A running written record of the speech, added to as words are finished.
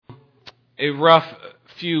a rough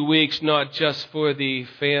few weeks, not just for the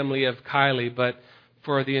family of Kylie, but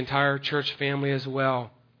for the entire church family as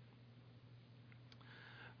well.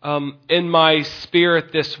 In my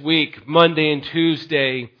spirit this week, Monday and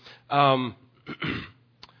Tuesday, I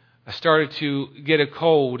started to get a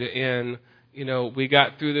cold, and we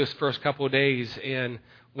got through this first couple of days, and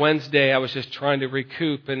Wednesday I was just trying to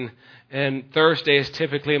recoup, and Thursday is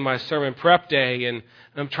typically my sermon prep day, and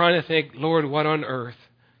I'm trying to think, Lord, what on earth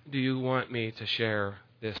do you want me to share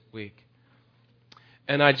this week?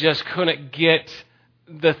 And I just couldn't get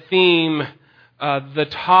the theme, the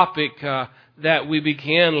topic that we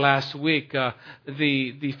began last week.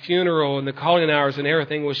 The funeral and the calling hours and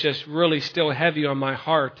everything was just really still heavy on my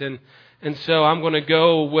heart, and so I'm going to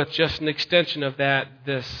go with just an extension of that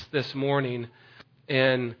this morning.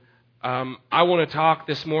 And I want to talk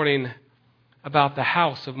this morning about the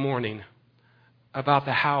house of mourning. About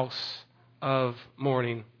the house of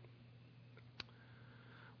mourning.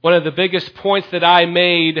 One of the biggest points that I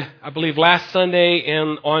made, I believe last Sunday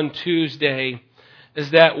and on Tuesday, is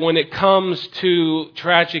that when it comes to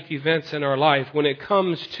tragic events in our life, when it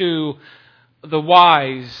comes to the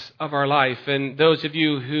whys of our life, and those of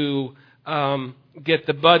you who get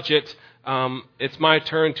the budget, it's my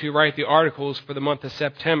turn to write the articles for the month of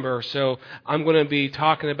September. So I'm going to be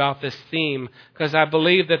talking about this theme because I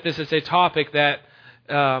believe that this is a topic that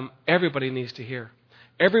everybody needs to hear.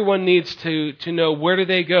 Everyone needs to know, where do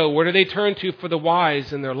they go? Where do they turn to for the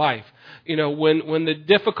whys in their life? When the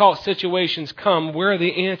difficult situations come, where are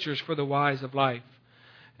the answers for the whys of life?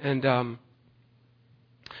 And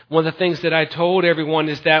one of the things that I told everyone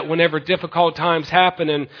is that whenever difficult times happen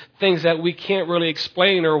and things that we can't really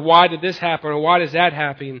explain, or why did this happen, or why does that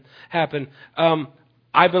happen,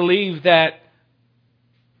 I believe that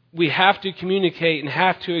we have to communicate and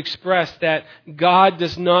have to express that God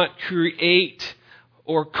does not create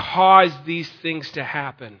or cause these things to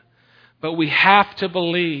happen. But we have to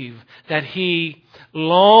believe that He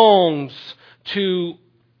longs to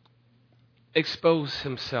expose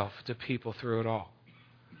Himself to people through it all.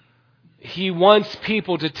 He wants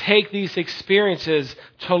people to take these experiences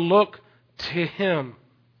to look to Him,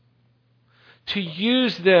 to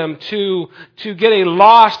use them to get a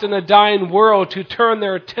lost and a dying world to turn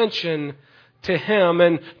their attention to Him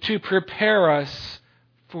and to prepare us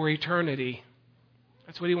for eternity.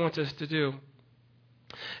 That's what He wants us to do.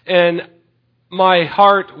 And my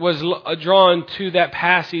heart was drawn to that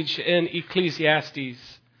passage in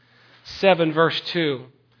Ecclesiastes 7 verse 2.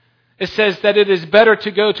 It says that it is better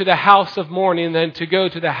to go to the house of mourning than to go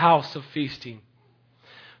to the house of feasting.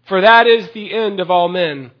 For that is the end of all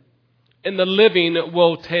men, and the living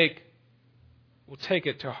will take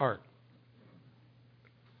it to heart.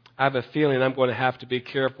 I have a feeling I'm going to have to be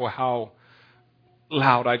careful how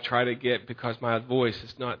loud I try to get because my voice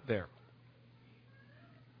is not there.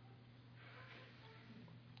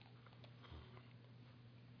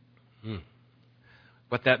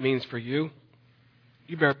 What that means for you,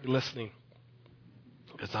 you better be listening,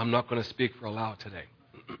 because I'm not going to speak real loud today.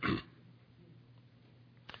 Do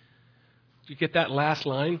you get that last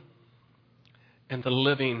line? And the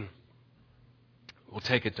living will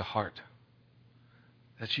take it to heart.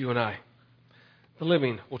 That's you and I. The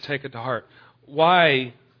living will take it to heart.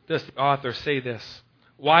 Why does the author say this?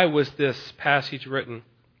 Why was this passage written?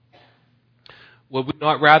 Would we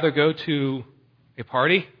not rather go to a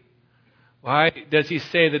party? Why does he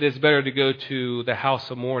say that it's better to go to the house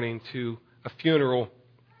of mourning, to a funeral?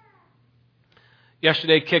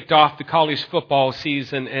 Yesterday kicked off the college football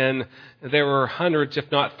season, and there were hundreds,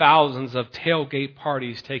 if not thousands, of tailgate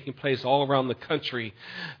parties taking place all around the country.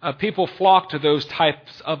 People flock to those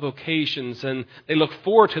types of occasions, and they look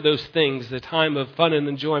forward to those things, the time of fun and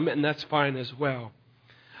enjoyment, and that's fine as well.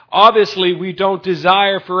 Obviously, we don't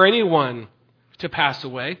desire for anyone to pass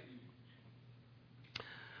away.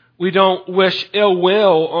 We don't wish ill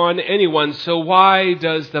will on anyone, so why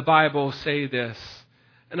does the Bible say this?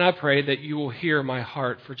 And I pray that you will hear my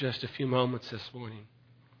heart for just a few moments this morning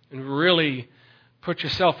and really put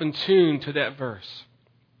yourself in tune to that verse.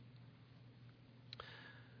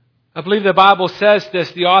 I believe the Bible says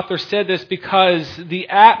this, the author said this, because the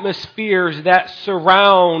atmospheres that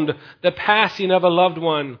surround the passing of a loved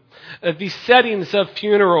one, the settings of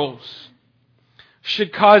funerals,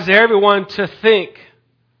 should cause everyone to think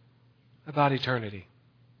about eternity.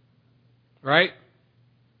 Right?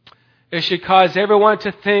 It should cause everyone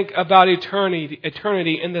to think about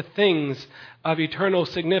eternity and the things of eternal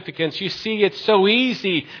significance. You see, it's so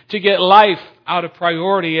easy to get life out of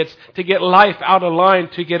priority. It's to get life out of line,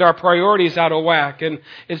 to get our priorities out of whack. And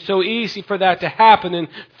it's so easy for that to happen. And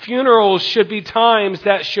funerals should be times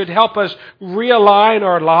that should help us realign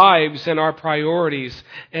our lives and our priorities.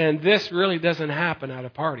 And this really doesn't happen at a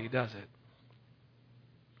party, does it?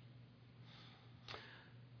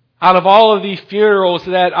 Out of all of the funerals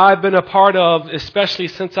that I've been a part of, especially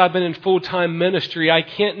since I've been in full-time ministry, I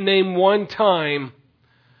can't name one time.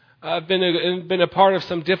 I've been a part of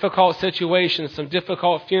some difficult situations, some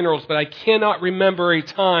difficult funerals, but I cannot remember a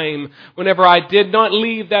time whenever I did not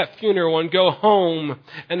leave that funeral and go home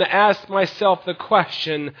and ask myself the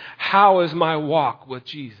question, how is my walk with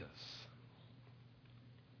Jesus?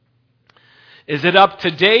 Is it up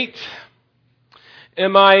to date?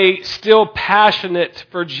 Am I still passionate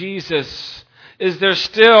for Jesus? Is there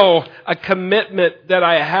still a commitment that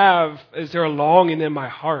I have? Is there a longing in my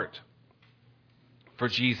heart for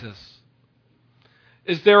Jesus?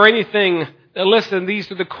 Is there anything, now listen, these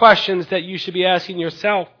are the questions that you should be asking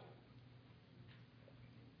yourself.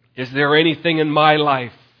 Is there anything in my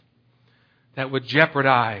life that would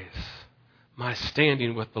jeopardize my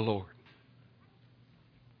standing with the Lord?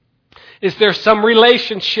 Is there some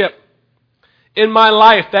relationship in my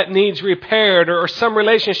life that needs repaired, or some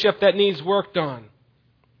relationship that needs worked on?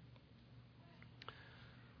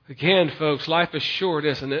 Again, folks, life is short,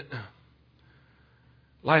 isn't it?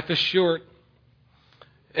 Life is short.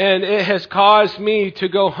 And it has caused me to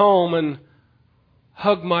go home and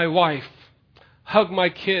hug my wife, hug my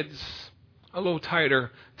kids a little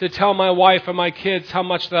tighter, to tell my wife and my kids how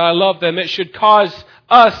much that I love them. It should cause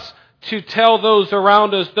us to tell those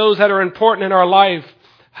around us, those that are important in our life,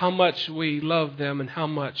 how much we love them and how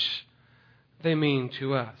much they mean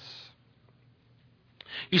to us.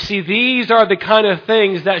 You see, these are the kind of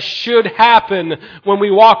things that should happen when we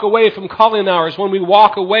walk away from calling hours, when we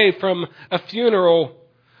walk away from a funeral.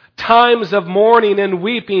 Times of mourning and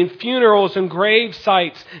weeping, funerals and grave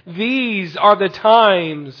sites. These are the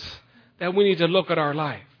times that we need to look at our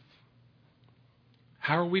life.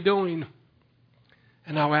 How are we doing?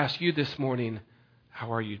 And I'll ask you this morning,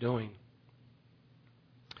 how are you doing?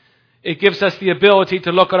 It gives us the ability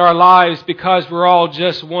to look at our lives because we're all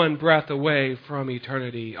just one breath away from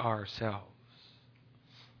eternity ourselves.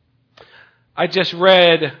 I just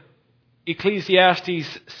read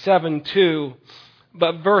Ecclesiastes 7:2,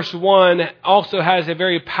 but verse 1 also has a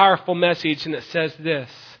very powerful message, and it says this: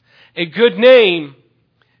 a good name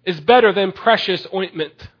is better than precious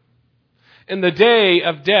ointment in the day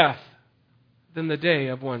of death than the day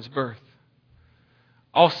of one's birth.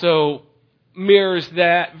 Also mirrors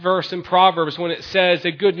that verse in Proverbs when it says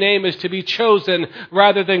a good name is to be chosen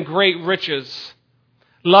rather than great riches,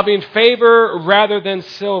 loving favor rather than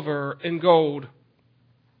silver and gold.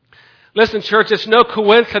 Listen, church, it's no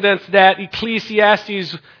coincidence that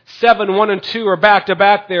Ecclesiastes 7:1 and 2 are back to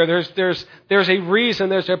back there. There's a reason,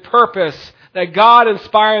 there's a purpose that God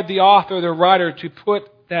inspired the author, the writer, to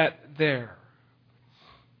put that there.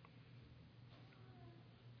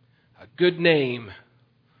 A good name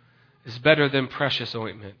is better than precious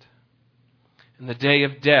ointment in the day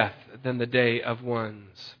of death than the day of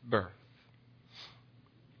one's birth.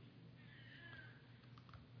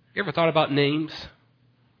 You ever thought about names?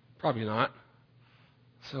 Probably not.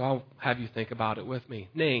 So I'll have you think about it with me.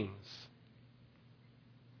 Names.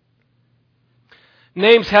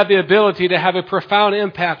 Names have the ability to have a profound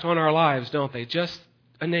impact on our lives, don't they? Just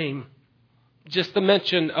a name. Just the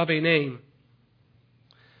mention of a name.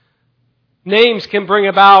 Names can bring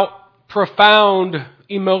about profound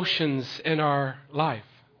emotions in our life.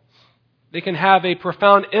 They can have a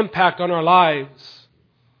profound impact on our lives.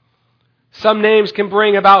 Some names can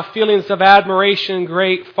bring about feelings of admiration,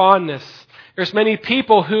 great fondness. There's many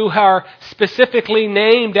people who are specifically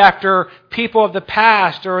named after people of the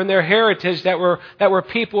past or in their heritage that were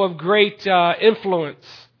people of great influence.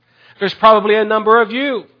 There's probably a number of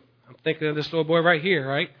you. I'm thinking of this little boy right here,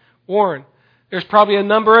 right? Warren. There's probably a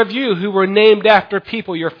number of you who were named after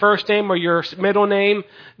people, your first name or your middle name,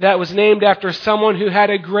 that was named after someone who had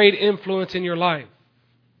a great influence in your life.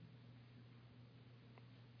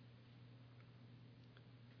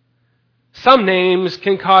 Some names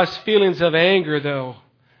can cause feelings of anger, though,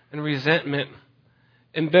 and resentment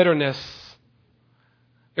and bitterness.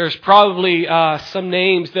 There's probably some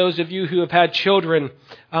names, those of you who have had children,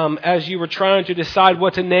 as you were trying to decide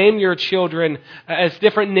what to name your children, as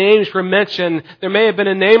different names were mentioned, there may have been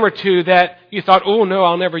a name or two that you thought, oh no,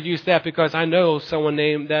 I'll never use that because I know someone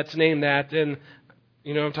named that, and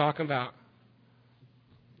you know what I'm talking about.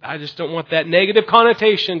 I just don't want that negative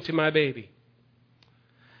connotation to my baby.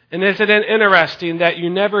 And isn't it interesting that you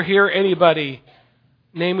never hear anybody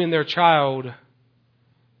naming their child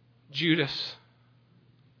Judas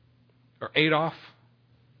or Adolf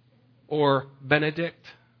or Benedict?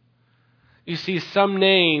 You see, some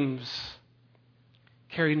names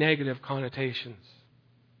carry negative connotations.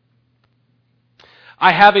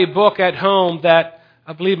 I have a book at home that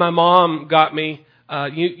I believe my mom got me.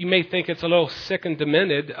 You may think it's a little sick and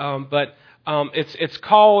demented, but it's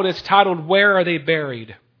titled "Where Are They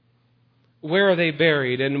Buried?" Where are they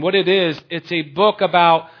buried? And what it is, it's a book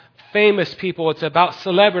about famous people. It's about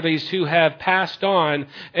celebrities who have passed on,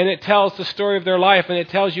 and it tells the story of their life, and it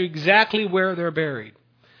tells you exactly where they're buried.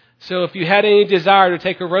 So if you had any desire to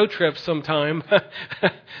take a road trip sometime,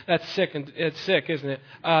 that's sick, and it's sick, isn't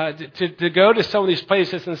it? To go to some of these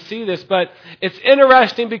places and see this, but it's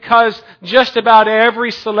interesting because just about every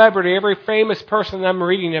celebrity, every famous person I'm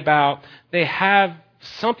reading about, they have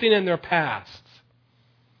something in their past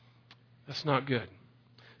that's not good.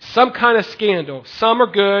 Some kind of scandal. Some are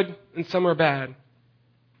good and some are bad.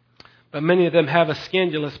 But many of them have a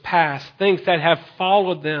scandalous past, things that have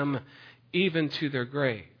followed them even to their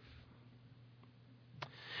grave.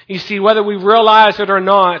 You see, whether we realize it or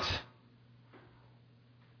not,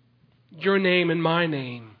 your name and my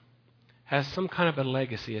name has some kind of a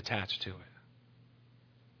legacy attached to it.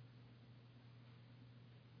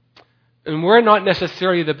 And we're not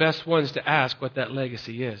necessarily the best ones to ask what that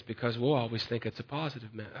legacy is, because we'll always think it's a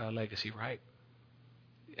positive legacy, right?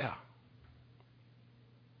 Yeah.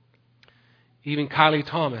 Even Kylie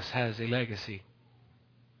Thomas has a legacy.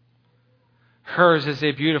 Hers is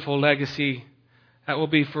a beautiful legacy that will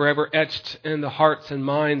be forever etched in the hearts and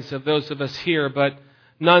minds of those of us here, but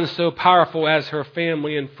none so powerful as her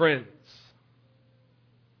family and friends.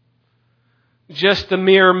 Just the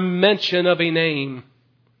mere mention of a name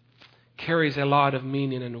carries a lot of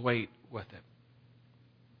meaning and weight with it.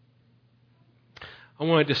 I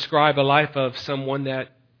want to describe a life of someone that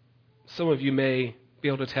some of you may be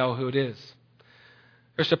able to tell who it is.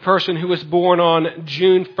 There's a person who was born on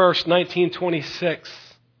June 1st, 1926.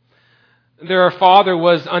 Their father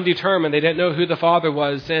was undetermined. They didn't know who the father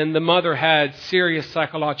was, and the mother had serious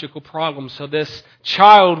psychological problems. So this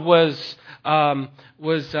child was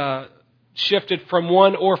shifted from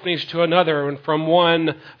one orphanage to another and from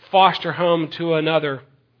one foster home to another.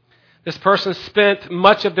 This person spent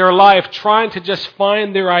much of their life trying to just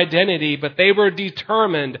find their identity, but they were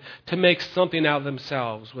determined to make something out of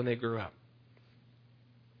themselves when they grew up.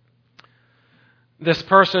 This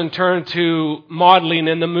person turned to modeling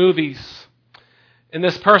in the movies. And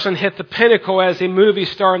this person hit the pinnacle as a movie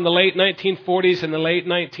star in the late 1940s and the late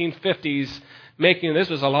 1950s. This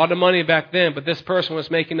was a lot of money back then, but this person was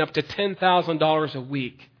making up to $10,000 a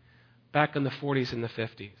week back in the 40s and the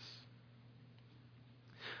 50s.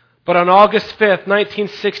 But on August 5th,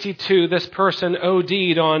 1962, this person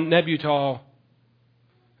OD'd on Nebutol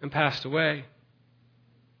and passed away.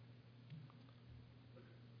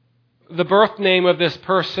 The birth name of this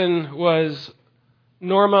person was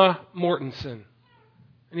Norma Mortensen.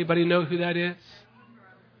 Anybody know who that is?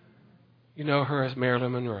 You know her as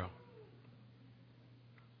Marilyn Monroe.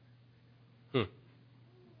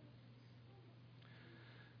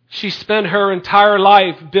 She spent her entire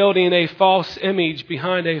life building a false image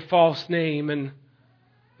behind a false name, and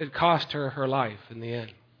it cost her her life in the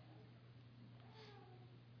end.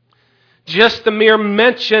 Just the mere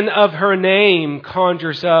mention of her name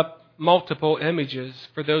conjures up multiple images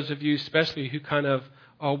for those of you especially who kind of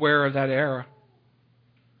are aware of that era.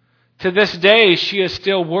 To this day, she is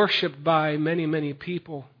still worshipped by many, many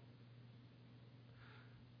people.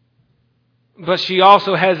 But she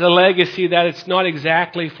also has a legacy that it's not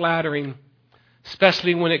exactly flattering,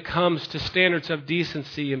 especially when it comes to standards of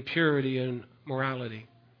decency and purity and morality.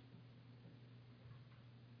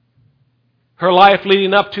 Her life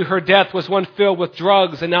leading up to her death was one filled with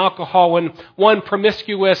drugs and alcohol and one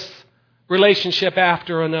promiscuous relationship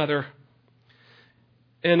after another.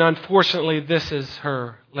 And unfortunately, this is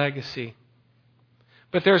her legacy.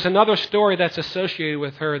 But there's another story that's associated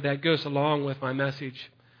with her that goes along with my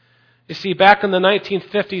message. You see, back in the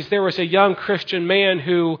 1950s, there was a young Christian man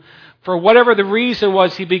who, for whatever the reason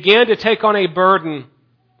was, he began to take on a burden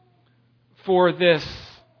for this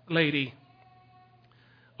lady.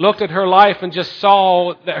 Looked at her life and just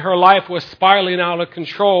saw that her life was spiraling out of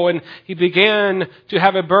control, and he began to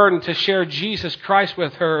have a burden to share Jesus Christ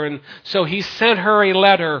with her. And so he sent her a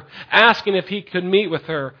letter asking if he could meet with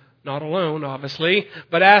her, not alone obviously,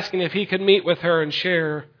 but asking if he could meet with her and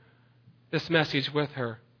share this message with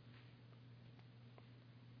her.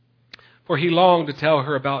 For he longed to tell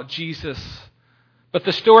her about Jesus, But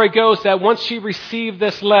the story goes that once she received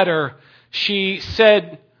this letter, she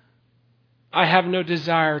said, I have no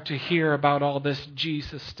desire to hear about all this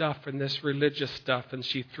Jesus stuff and this religious stuff, and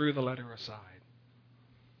she threw the letter aside.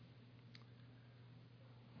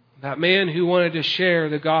 That man who wanted to share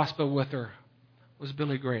the gospel with her was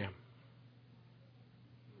Billy Graham.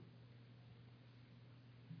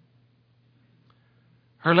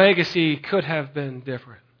 Her legacy could have been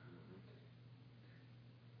different.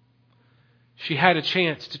 She had a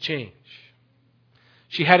chance to change.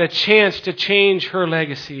 She had a chance to change her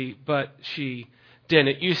legacy, but she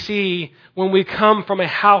didn't. You see, when we come from a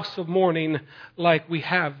house of mourning like we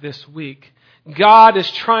have this week, God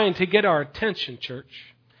is trying to get our attention,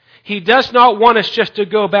 church. He does not want us just to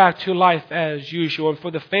go back to life as usual. And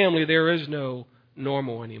for the family, there is no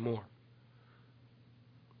normal anymore.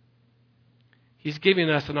 He's giving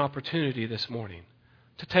us an opportunity this morning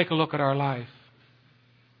to take a look at our life.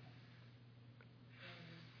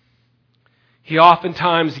 He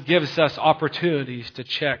oftentimes gives us opportunities to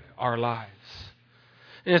check our lives.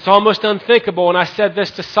 And it's almost unthinkable, and I said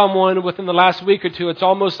this to someone within the last week or two, it's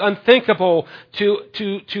almost unthinkable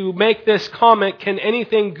to make this comment, can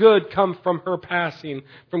anything good come from her passing,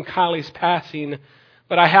 from Kylie's passing?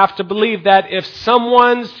 But I have to believe that if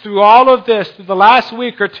someone's, through all of this, through the last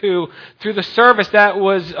week or two, through the service that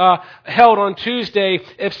was held on Tuesday,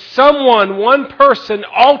 if someone, one person,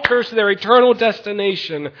 alters their eternal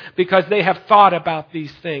destination because they have thought about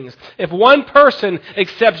these things, if one person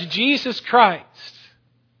accepts Jesus Christ,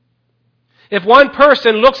 if one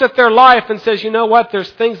person looks at their life and says, you know what,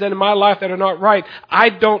 there's things in my life that are not right, I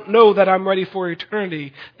don't know that I'm ready for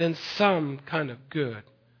eternity, then some kind of good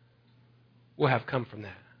will have come from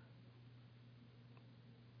that.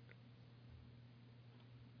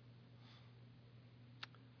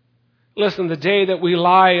 Listen, the day that we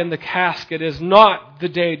lie in the casket is not the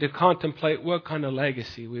day to contemplate what kind of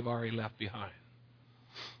legacy we've already left behind.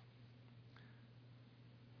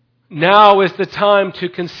 Now is the time to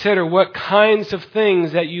consider what kinds of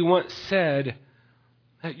things that you once said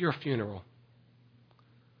at your funeral.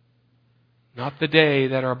 Not the day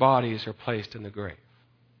that our bodies are placed in the grave.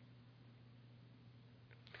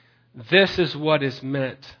 This is what is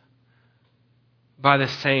meant by the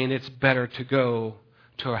saying, it's better to go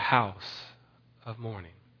to a house of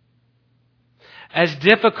mourning. As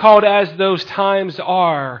difficult as those times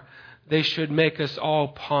are, they should make us all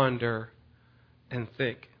ponder and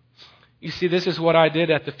think. You see, this is what I did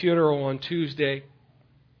at the funeral on Tuesday.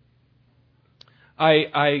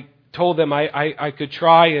 I told them I could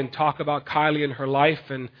try and talk about Kylie and her life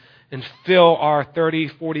and fill our 30,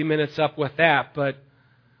 40 minutes up with that, but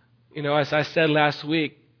you know, as I said last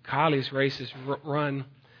week, Kylie's race is run.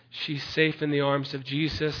 She's safe in the arms of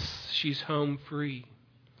Jesus. She's home free.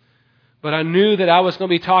 But I knew that I was going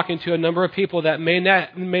to be talking to a number of people that may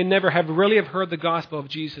never have really have heard the gospel of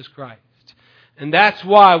Jesus Christ. And that's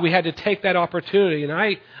why we had to take that opportunity. And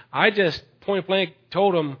I just point blank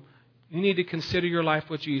told them, you need to consider your life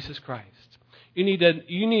with Jesus Christ. You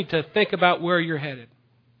need to think about where you're headed.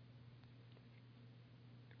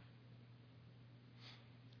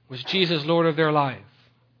 Was Jesus Lord of their life?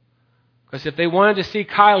 Because if they wanted to see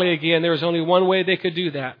Kylie again, there was only one way they could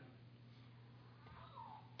do that.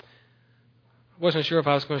 I wasn't sure if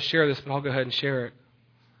I was going to share this, but I'll go ahead and share it.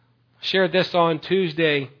 I shared this on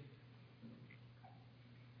Tuesday.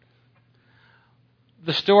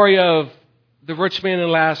 The story of the rich man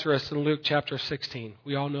and Lazarus in Luke chapter 16.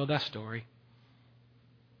 We all know that story.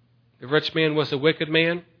 The rich man was a wicked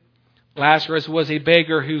man. Lazarus was a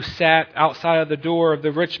beggar who sat outside of the door of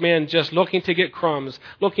the rich man just looking to get crumbs,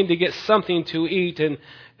 looking to get something to eat. And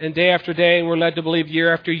day after day, and we're led to believe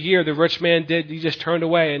year after year, the rich man he just turned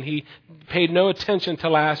away and he paid no attention to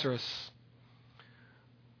Lazarus.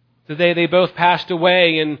 The day they both passed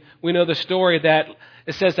away, and we know the story that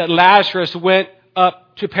it says that Lazarus went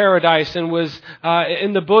up to paradise and was by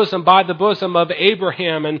the bosom of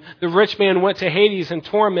Abraham, and the rich man went to Hades in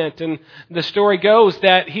torment. And the story goes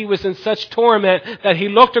that he was in such torment that he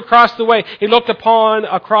looked across the way. He looked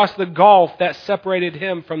across the gulf that separated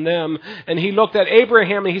him from them, and he looked at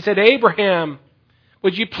Abraham and he said, Abraham,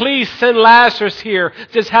 would you please send Lazarus here?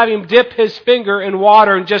 Just have him dip his finger in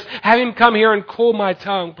water and just have him come here and cool my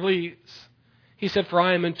tongue, please. He said, for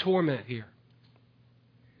I am in torment here.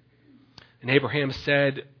 And Abraham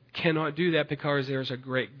said, cannot do that because there's a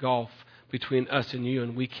great gulf between us and you,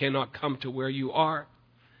 and we cannot come to where you are.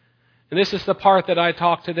 And this is the part that I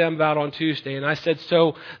talked to them about on Tuesday. And I said,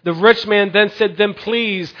 so the rich man then said, then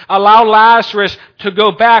please allow Lazarus to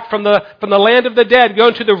go back from the land of the dead, go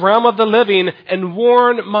into the realm of the living, and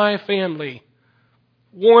warn my family.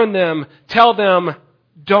 Warn them, tell them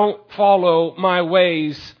don't follow my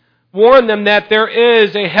ways. Warn them that there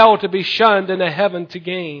is a hell to be shunned and a heaven to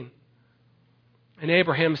gain. And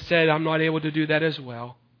Abraham said, I'm not able to do that as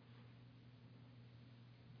well.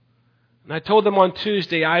 And I told them on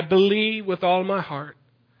Tuesday, I believe with all my heart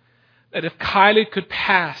that if Kylie could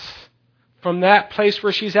pass from that place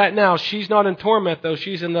where she's at now, she's not in torment though,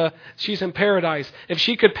 she's in paradise. If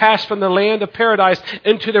she could pass from the land of paradise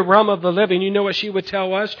into the realm of the living, you know what she would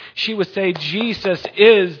tell us? She would say, Jesus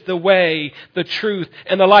is the way, the truth,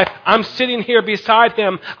 and the life. I'm sitting here beside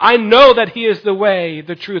Him. I know that He is the way,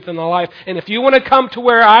 the truth, and the life. And if you want to come to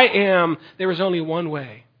where I am, there is only one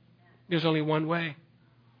way. There's only one way.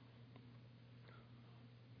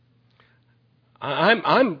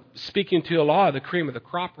 I'm speaking to a lot of the cream of the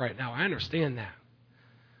crop right now. I understand that.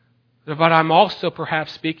 But I'm also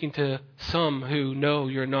perhaps speaking to some who know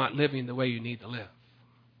you're not living the way you need to live.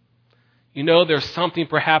 You know there's something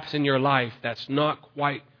perhaps in your life that's not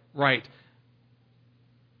quite right.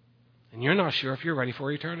 And you're not sure if you're ready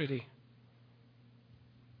for eternity.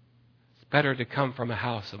 It's better to come from a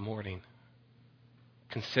house of mourning.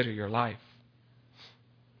 Consider your life.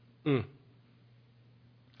 You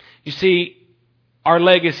see, our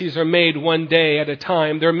legacies are made one day at a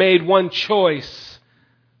time. They're made one choice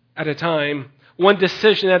at a time, one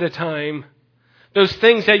decision at a time. Those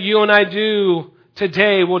things that you and I do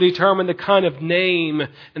today will determine the kind of name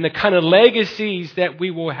and the kind of legacies that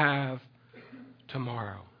we will have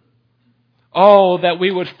tomorrow. Oh, that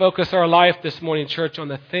we would focus our life this morning, church, on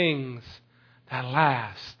the things that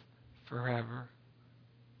last forever.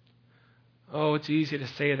 Oh, it's easy to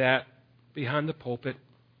say that behind the pulpit.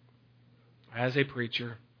 As a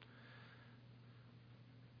preacher.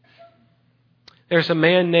 There's a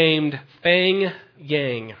man named Feng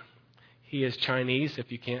Yang. He is Chinese,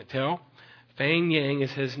 if you can't tell. Feng Yang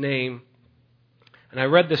is his name. And I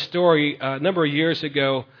read the story a number of years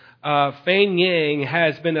ago. Feng Yang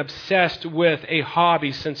has been obsessed with a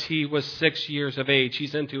hobby since he was 6 years of age.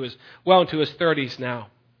 He's into his 30s now.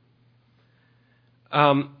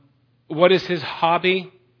 What is his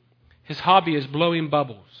hobby? His hobby is blowing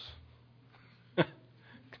bubbles.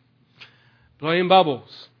 Blowing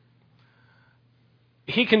bubbles.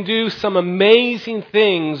 He can do some amazing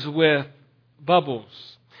things with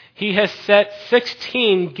bubbles. He has set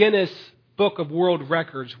 16 Guinness Book of World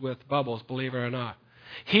Records with bubbles, believe it or not.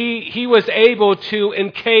 He was able to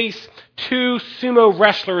encase 2 sumo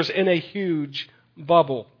wrestlers in a huge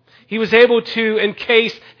bubble. He was able to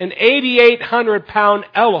encase an 8,800-pound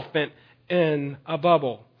elephant in a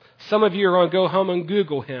bubble. Some of you are going to go home and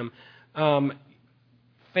Google him.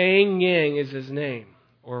 Feng Yang is his name,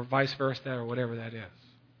 or vice versa, or whatever that is.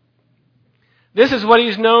 This is what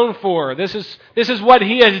he's known for. This is what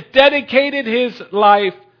he has dedicated his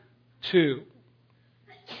life to.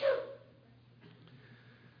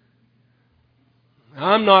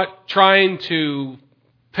 I'm not trying to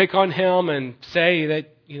pick on him and say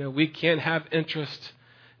that, we can't have interests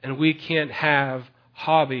and we can't have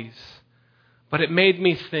hobbies. But it made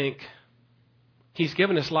me think, he's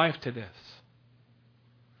given his life to this.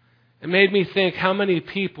 It made me think how many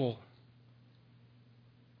people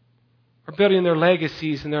are building their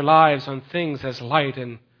legacies and their lives on things as light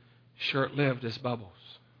and short-lived as bubbles.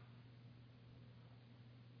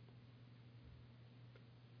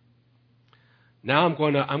 Now I'm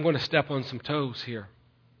going to step on some toes here.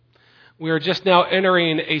 We are just now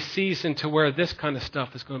entering a season to where this kind of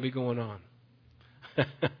stuff is going to be going on.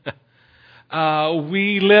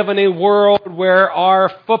 We live in a world where our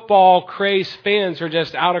football crazed fans are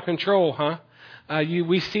just out of control, huh?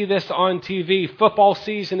 We see this on TV. Football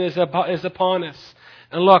season is upon us.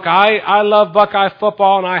 And look, I love Buckeye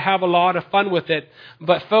football and I have a lot of fun with it.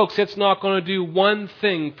 But folks, it's not going to do one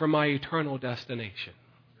thing for my eternal destination.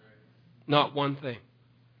 Not one thing.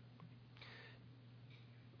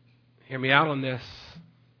 Hear me out on this.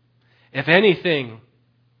 If anything,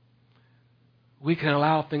 we can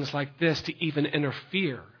allow things like this to even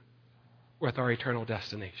interfere with our eternal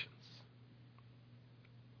destinations.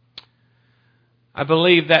 I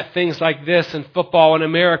believe that things like this in football in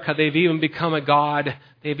America, they've even become a god.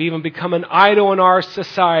 They've even become an idol in our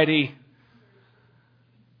society.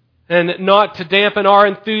 And not to dampen our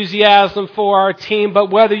enthusiasm for our team, but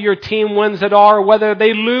whether your team wins it all or whether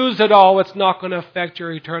they lose it all, it's not going to affect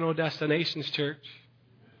your eternal destinations, church.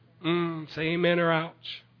 Say amen or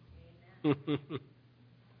ouch.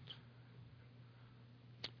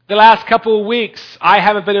 The last couple of weeks, I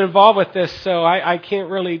haven't been involved with this, so I can't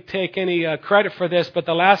really take any credit for this, but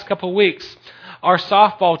the last couple of weeks, our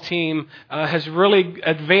softball team has really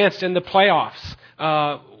advanced in the playoffs.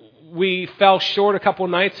 We fell short a couple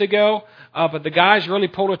of nights ago, But the guys really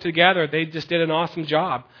pulled it together. They just did an awesome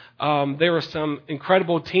job. There were some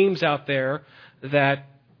incredible teams out there that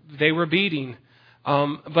they were beating.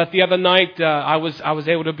 But the other night, I was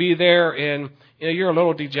able to be there, and you're a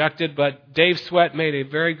little dejected, but Dave Sweat made a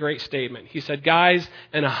very great statement. He said, guys,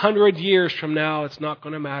 in 100 years from now, it's not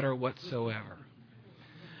going to matter whatsoever.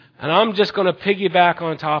 And I'm just going to piggyback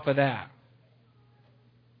on top of that.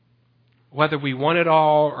 Whether we won it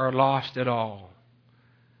all or lost it all,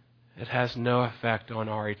 it has no effect on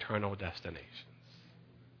our eternal destinations.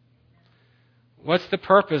 What's the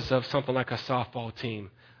purpose of something like a softball team?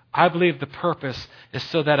 I believe the purpose is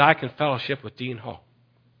so that I can fellowship with Dean Hall,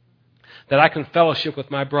 that I can fellowship with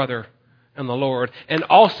my brother in the Lord. And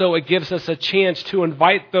also it gives us a chance to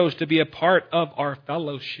invite those to be a part of our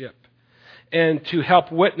fellowship and to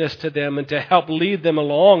help witness to them and to help lead them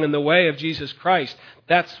along in the way of Jesus Christ.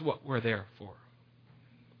 That's what we're there for.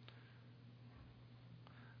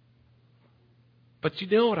 But you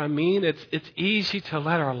know what I mean? It's easy to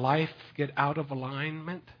let our life get out of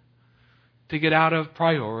alignment, to get out of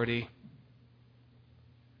priority.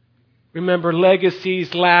 Remember,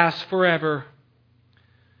 legacies last forever.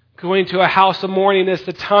 Going to a house of mourning is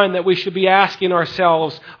the time that we should be asking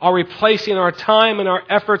ourselves, are we placing our time and our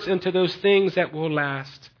efforts into those things that will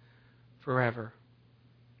last forever?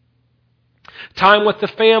 Time with the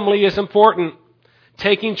family is important.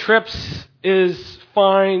 Taking trips is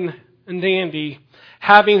fine and dandy.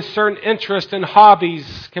 Having certain interests and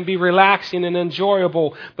hobbies can be relaxing and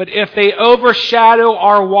enjoyable. But if they overshadow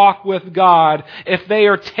our walk with God, if they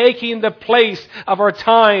are taking the place of our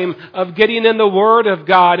time of getting in the Word of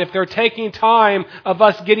God, if they're taking time of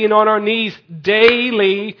us getting on our knees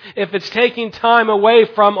daily, if it's taking time away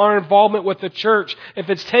from our involvement with the church, if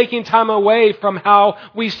it's taking time away from how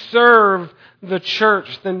we serve the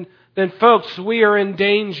church, then folks, we are in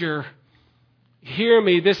danger. Hear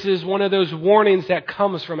me, this is one of those warnings that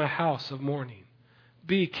comes from a house of mourning.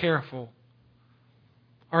 Be careful.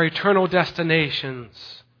 Our eternal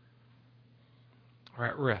destinations are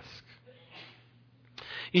at risk.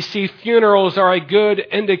 You see, funerals are a good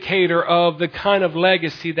indicator of the kind of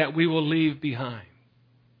legacy that we will leave behind.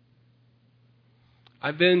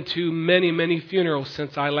 I've been to many, many funerals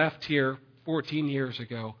since I left here 14 years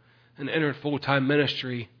ago and entered full-time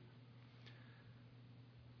ministry.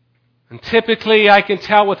 And typically, I can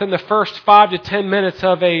tell within the first 5 to 10 minutes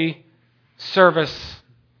of a service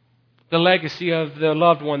the legacy of the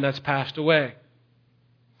loved one that's passed away.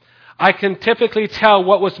 I can typically tell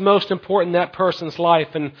what was most important in that person's life.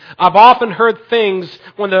 And I've often heard things,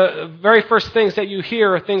 one of the very first things that you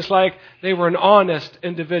hear are things like they were an honest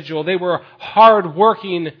individual, they were a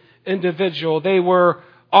hard-working individual, they were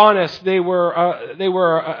honest, they were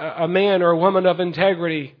a man or a woman of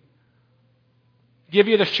integrity. Give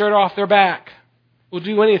you the shirt off their back. Will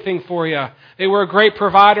do anything for you. They were a great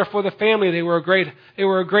provider for the family. They were a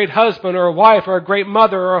great husband or a wife or a great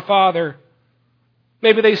mother or a father.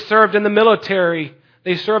 Maybe they served in the military.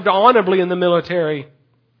 They served honorably in the military.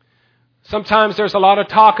 Sometimes there's a lot of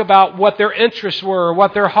talk about what their interests were,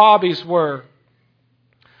 what their hobbies were.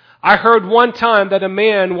 I heard one time that a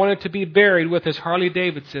man wanted to be buried with his Harley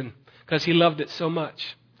Davidson because he loved it so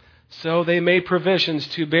much. So they made provisions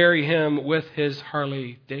to bury him with his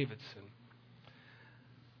Harley Davidson.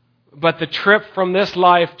 But the trip from this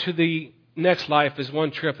life to the next life is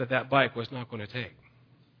one trip that bike was not going to take.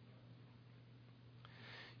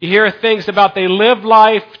 You hear things about they live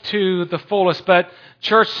life to the fullest, but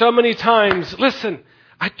church, so many times, listen,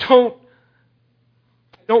 I don't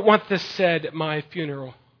want this said at my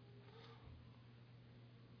funeral.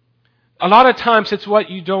 A lot of times it's what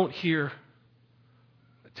you don't hear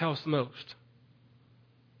that tells the most.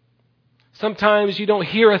 Sometimes you don't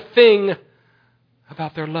hear a thing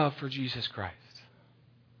about their love for Jesus Christ.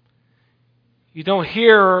 You don't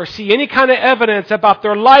hear or see any kind of evidence about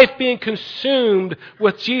their life being consumed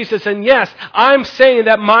with Jesus. And yes, I'm saying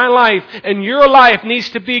that my life and your life needs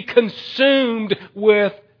to be consumed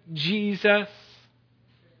with Jesus.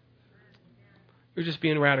 You're just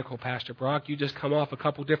being radical, Pastor Brock. You just come off a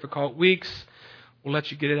couple difficult weeks. We'll let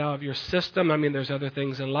you get it out of your system. I mean, there's other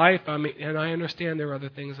things in life. And I understand there are other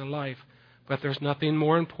things in life. But there's nothing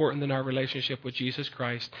more important than our relationship with Jesus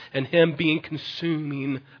Christ and Him being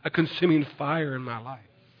a consuming fire in my life.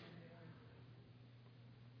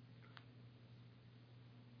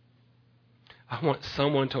 I want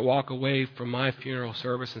someone to walk away from my funeral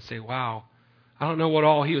service and say, wow, I don't know what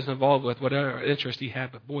all he was involved with, whatever interest he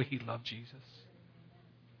had, but boy, he loved Jesus.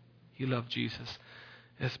 He loved Jesus.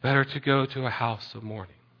 It's better to go to a house of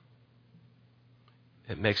mourning.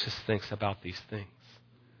 It makes us think about these things.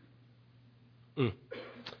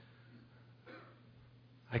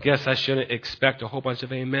 I guess I shouldn't expect a whole bunch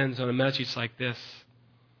of amens on a message like this.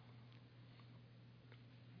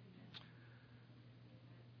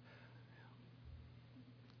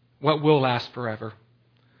 What will last forever?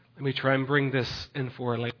 Let me try and bring this in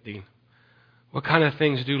for a lady. What kind of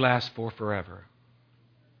things do last for forever?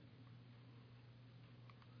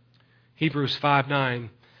 Hebrews 5:9.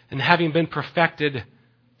 And having been perfected,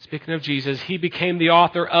 speaking of Jesus, He became the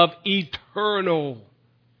author of eternal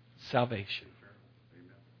salvation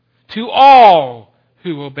to all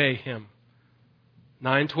who obey Him.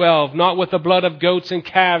 9:12, not with the blood of goats and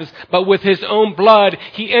calves, but with His own blood,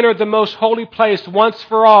 He entered the most holy place once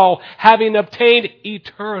for all, having obtained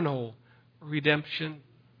eternal redemption.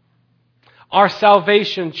 Our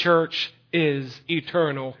salvation, church, is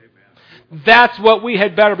eternal. That's what we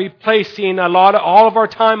had better be placing all of our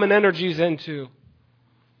time and energies into.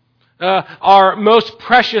 Our most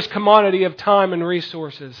precious commodity of time and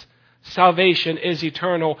resources. Salvation is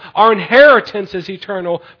eternal. Our inheritance is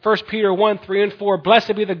eternal. 1 Peter 1:3-4.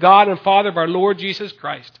 Blessed be the God and Father of our Lord Jesus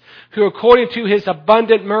Christ, who according to His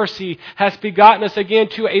abundant mercy has begotten us again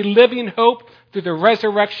to a living hope through the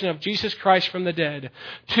resurrection of Jesus Christ from the dead,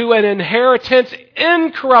 to an inheritance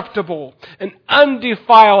incorruptible and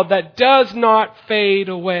undefiled that does not fade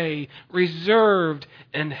away, reserved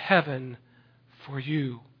in heaven for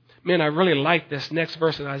you. Man, I really like this next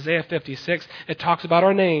verse in Isaiah 56. It talks about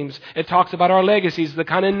our names. It talks about our legacies, the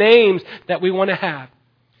kind of names that we want to have.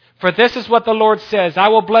 For this is what the Lord says, I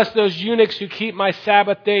will bless those eunuchs who keep my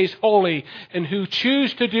Sabbath days holy and who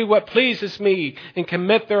choose to do what pleases me and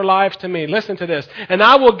commit their lives to me. Listen to this. And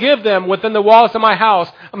I will give them within the walls of my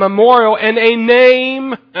house a memorial and a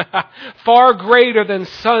name far greater than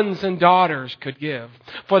sons and daughters could give.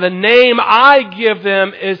 For the name I give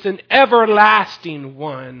them is an everlasting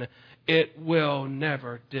one. It will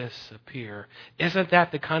never disappear. Isn't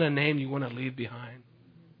that the kind of name you want to leave behind?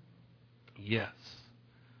 Yes.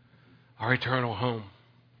 Our eternal home.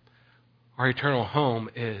 Our eternal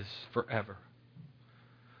home is forever.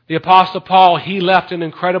 The Apostle Paul, he left an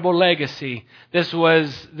incredible legacy. This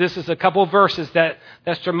is a couple of verses that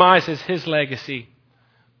surmises his legacy.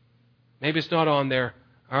 Maybe it's not on there.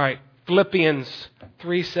 All right. Philippians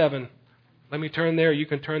 3:7. Let me turn there. You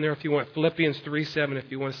can turn there if you want. Philippians 3:7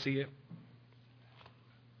 if you want to see it.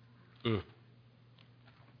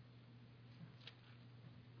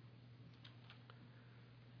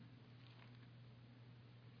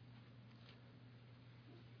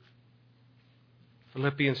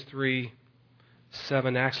 Philippians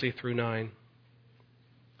 3:7 actually through 9.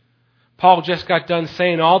 Paul just got done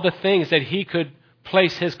saying all the things that he could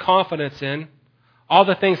place his confidence in, all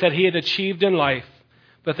the things that he had achieved in life.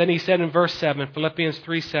 But then he said in verse 7, Philippians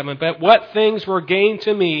 3:7, but what things were gained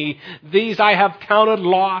to me, these I have counted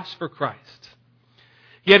loss for Christ.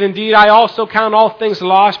 Yet indeed I also count all things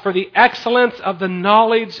lost for the excellence of the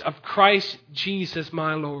knowledge of Christ Jesus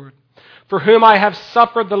my Lord, for whom I have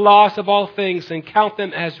suffered the loss of all things and count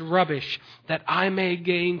them as rubbish, that I may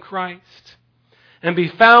gain Christ and be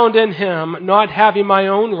found in Him, not having my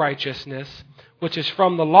own righteousness, which is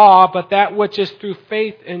from the law, but that which is through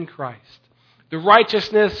faith in Christ, the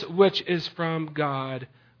righteousness which is from God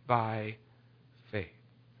by faith.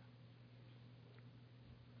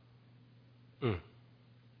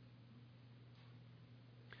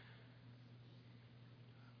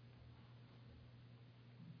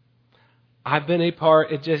 I've been a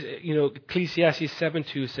part, Ecclesiastes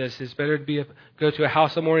 7:2 says it's better to go to a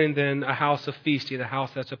house of mourning than a house of feasting, a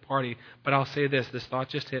house that's a party. But I'll say this thought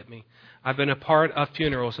just hit me. I've been a part of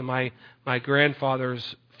funerals, and my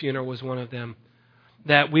grandfather's funeral was one of them.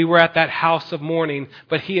 That we were at that house of mourning,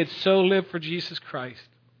 but he had so lived for Jesus Christ.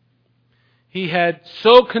 He had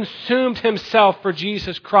so consumed himself for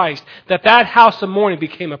Jesus Christ that house of mourning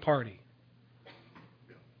became a party.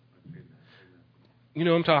 You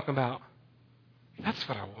know what I'm talking about. That's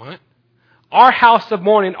what I want. Our house of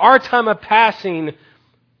mourning, our time of passing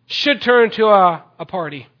should turn to a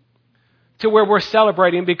party. To where we're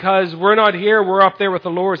celebrating because we're not here, we're up there with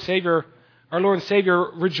the Lord Savior, our Lord and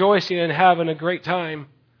Savior, rejoicing and having a great time.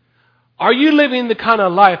 Are you living the kind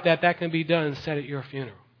of life that can be done and said at your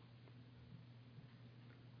funeral?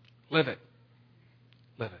 Live it.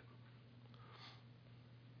 Live it.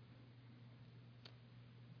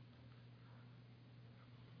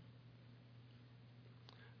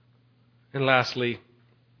 And lastly,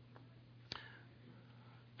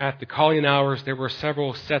 at the calling hours, there were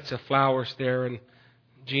several sets of flowers there. And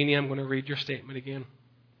Jeannie, I'm going to read your statement again.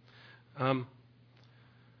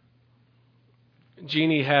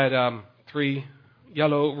 Jeannie had 3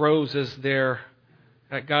 yellow roses there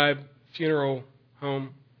at Guy Funeral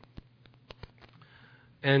Home.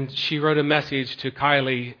 And she wrote a message to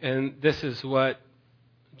Kylie, and this is what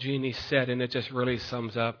Jeannie said, and it just really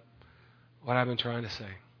sums up what I've been trying to say.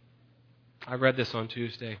 I read this on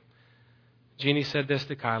Tuesday. Jeannie said this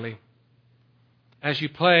to Kylie: as you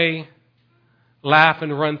play, laugh,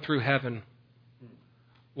 and run through heaven,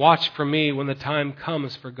 watch for me when the time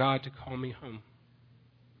comes for God to call me home.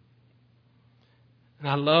 And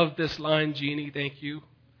I love this line, Jeannie, thank you.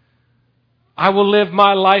 I will live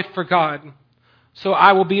my life for God, so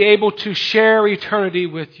I will be able to share eternity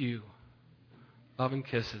with you. Love and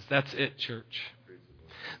kisses. That's it, church.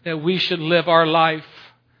 That we should live our life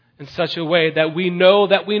in such a way that we know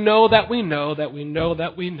that we know that we know that we know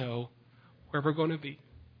that we know where we're going to be.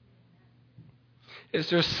 Is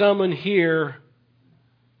there someone here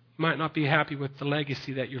who might not be happy with the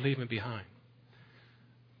legacy that you're leaving behind?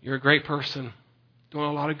 You're a great person, doing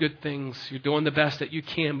a lot of good things. You're doing the best that you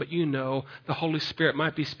can, but you know the Holy Spirit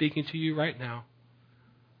might be speaking to you right now.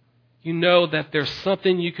 You know that there's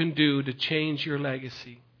something you can do to change your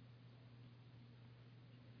legacy.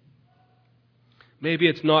 Maybe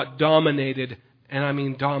it's not dominated, and I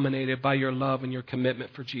mean dominated, by your love and your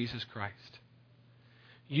commitment for Jesus Christ.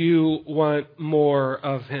 You want more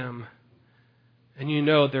of Him, and you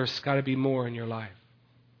know there's got to be more in your life.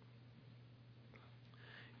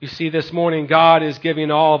 You see, this morning, God is giving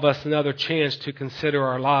all of us another chance to consider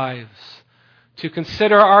our lives, to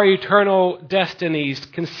consider our eternal destinies,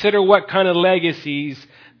 consider what kind of legacies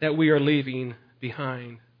that we are leaving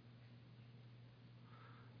behind.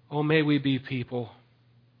 Oh, may we be people.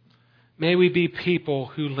 May we be people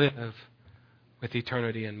who live with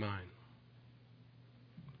eternity in mind.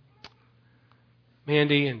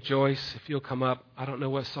 Mandy and Joyce, if you'll come up. I don't know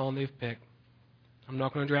what song they've picked. I'm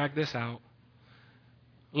not going to drag this out.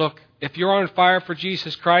 Look, if you're on fire for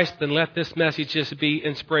Jesus Christ, then let this message just be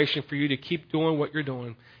inspiration for you to keep doing what you're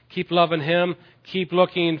doing. Keep loving Him. Keep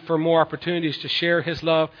looking for more opportunities to share His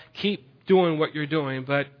love. Keep doing what you're doing.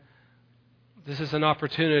 But this is an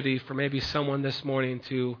opportunity for maybe someone this morning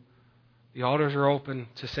to, the altars are open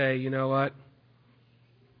to say, you know what?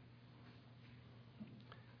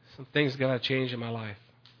 Some things got to change in my life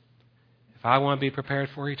if I want to be prepared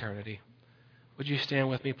for eternity. Would you stand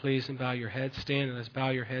with me, please, and bow your heads? Stand and let's bow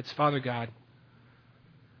your heads. Father God,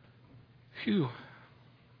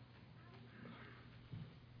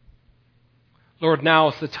 Lord, now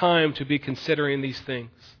is the time to be considering these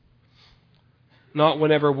things, not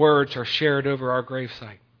whenever words are shared over our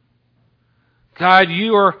gravesite. God,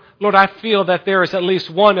 Lord, I feel that there is at least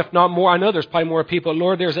one, if not more. I know there's probably more people.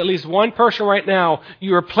 Lord, there's at least one person right now.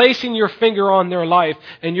 You are placing your finger on their life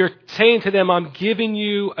and you're saying to them, I'm giving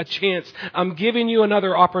you a chance. I'm giving you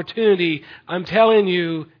another opportunity. I'm telling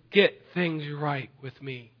you, get things right with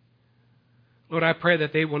me. Lord, I pray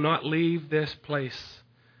that they will not leave this place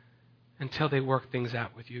until they work things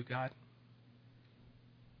out with you, God.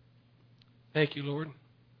 Thank you, Lord.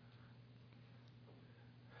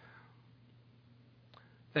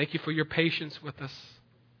 Thank you for your patience with us.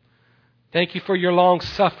 Thank you for your long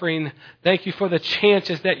suffering. Thank you for the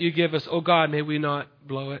chances that you give us. Oh God, may we not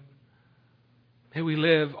blow it. May we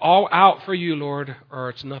live all out for you, Lord, or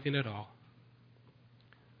it's nothing at all.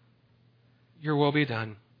 Your will be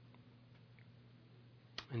done.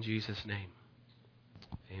 In Jesus' name,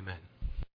 amen.